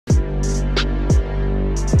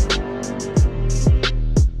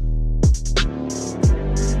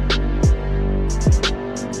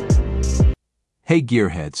Hey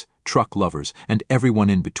gearheads, truck lovers, and everyone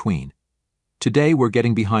in between. Today we're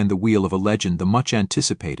getting behind the wheel of a legend, the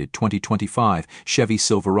much-anticipated 2025 Chevy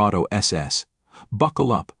Silverado SS.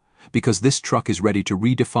 Buckle up, because this truck is ready to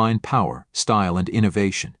redefine power, style, and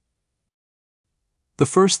innovation. The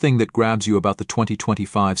first thing that grabs you about the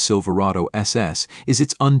 2025 Silverado SS is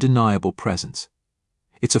its undeniable presence.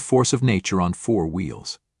 It's a force of nature on four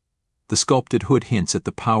wheels. The sculpted hood hints at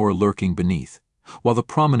the power lurking beneath, while the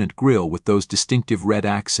prominent grille with those distinctive red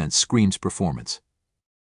accents screams performance.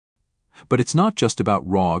 But it's not just about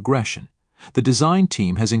raw aggression. The design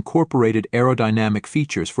team has incorporated aerodynamic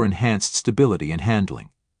features for enhanced stability and handling.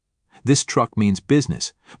 This truck means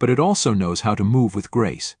business, but it also knows how to move with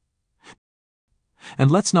grace. And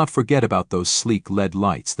let's not forget about those sleek LED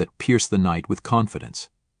lights that pierce the night with confidence.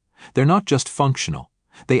 They're not just functional,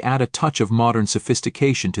 they add a touch of modern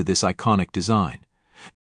sophistication to this iconic design.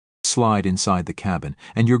 Slide inside the cabin,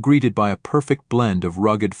 and you're greeted by a perfect blend of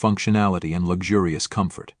rugged functionality and luxurious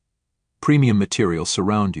comfort. Premium materials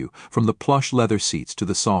surround you, from the plush leather seats to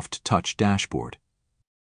the soft touch dashboard.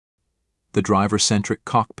 The driver-centric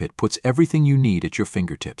cockpit puts everything you need at your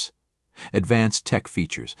fingertips. Advanced tech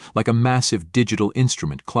features, like a massive digital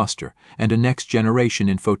instrument cluster and a next-generation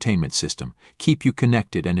infotainment system, keep you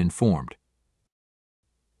connected and informed.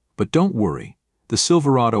 But don't worry, the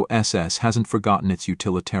Silverado SS hasn't forgotten its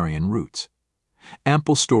utilitarian roots.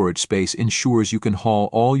 Ample storage space ensures you can haul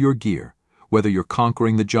all your gear, whether you're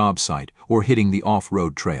conquering the job site or hitting the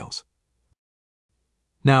off-road trails.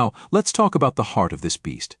 Now, let's talk about the heart of this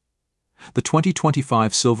beast. The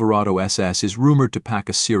 2025 Silverado SS is rumored to pack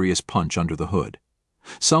a serious punch under the hood.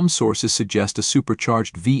 Some sources suggest a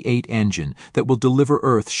supercharged V8 engine that will deliver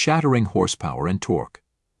earth-shattering horsepower and torque.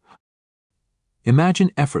 Imagine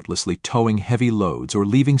effortlessly towing heavy loads or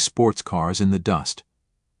leaving sports cars in the dust.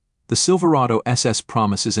 The Silverado SS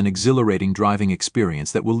promises an exhilarating driving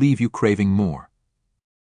experience that will leave you craving more.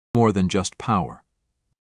 More than just power.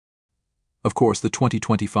 Of course, the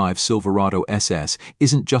 2025 Silverado SS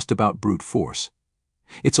isn't just about brute force.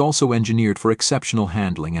 It's also engineered for exceptional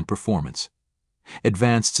handling and performance.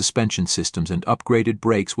 Advanced suspension systems and upgraded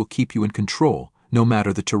brakes will keep you in control, no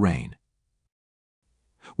matter the terrain.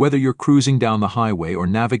 Whether you're cruising down the highway or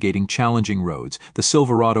navigating challenging roads, the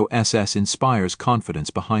Silverado SS inspires confidence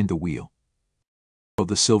behind the wheel.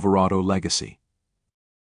 The Silverado legacy.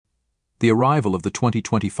 The arrival of the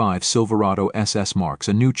 2025 Silverado SS marks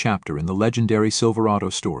a new chapter in the legendary Silverado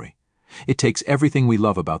story. It takes everything we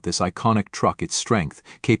love about this iconic truck, its strength,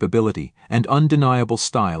 capability, and undeniable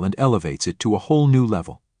style, and elevates it to a whole new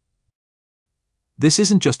level. This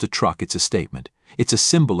isn't just a truck, it's a statement. It's a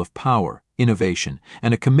symbol of power, innovation,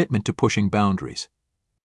 and a commitment to pushing boundaries.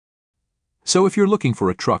 So if you're looking for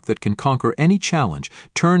a truck that can conquer any challenge,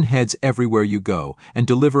 turn heads everywhere you go, and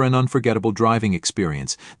deliver an unforgettable driving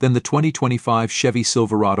experience, then the 2025 Chevy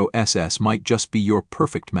Silverado SS might just be your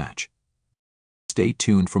perfect match. Stay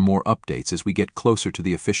tuned for more updates as we get closer to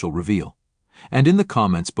the official reveal. And in the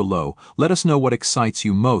comments below, let us know what excites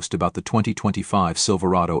you most about the 2025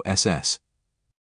 Silverado SS.